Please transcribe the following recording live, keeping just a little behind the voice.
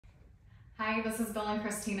Hi, this is Bill and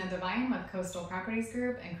Christina Devine with Coastal Properties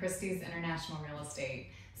Group and Christie's International Real Estate.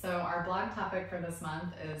 So our blog topic for this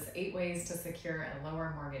month is 8 ways to secure a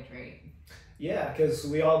lower mortgage rate. Yeah, because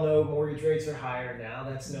we all know mortgage rates are higher now.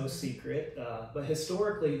 That's no secret. But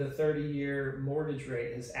historically, the 30-year mortgage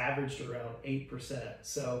rate has averaged around 8%.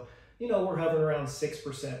 So, we're hovering around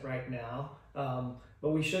 6% right now. But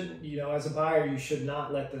we shouldn't, as a buyer, you should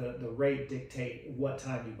not let the rate dictate what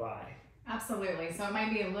time you buy. Absolutely. So it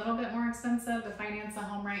might be a little bit more expensive to finance a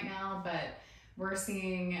home right now, but we're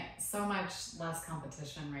seeing so much less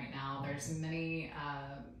competition right now. There's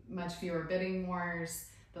much fewer bidding wars.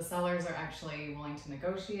 The sellers are actually willing to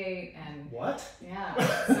negotiate and what?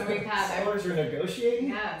 Yeah. So we've had sellers are negotiating?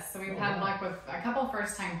 Yes. So we've had luck with a couple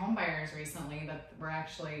first-time home buyers recently that we're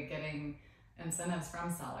actually getting incentives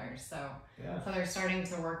from sellers. So they're starting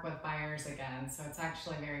to work with buyers again. So it's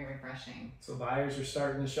actually very refreshing. So buyers are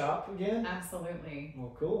starting to shop again? Absolutely.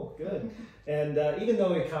 Well, cool, good. And even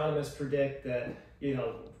though economists predict that,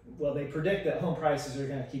 they predict that home prices are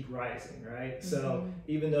going to keep rising, right? So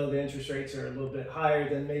even though the interest rates are a little bit higher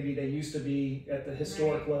than maybe they used to be at the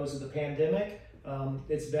historic lows of the pandemic,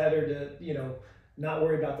 it's better to, not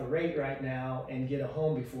worry about the rate right now and get a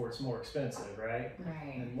home before it's more expensive, right?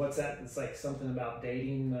 Right. And what's that? It's like something about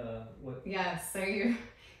dating. Yes. So you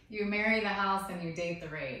marry the house and you date the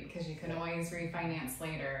rate because you can always refinance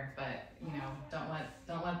later, but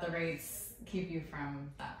don't let the rates keep you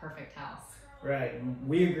from that perfect house. Right.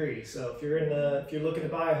 We agree. So if you're looking to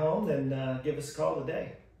buy a home, then give us a call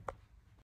today.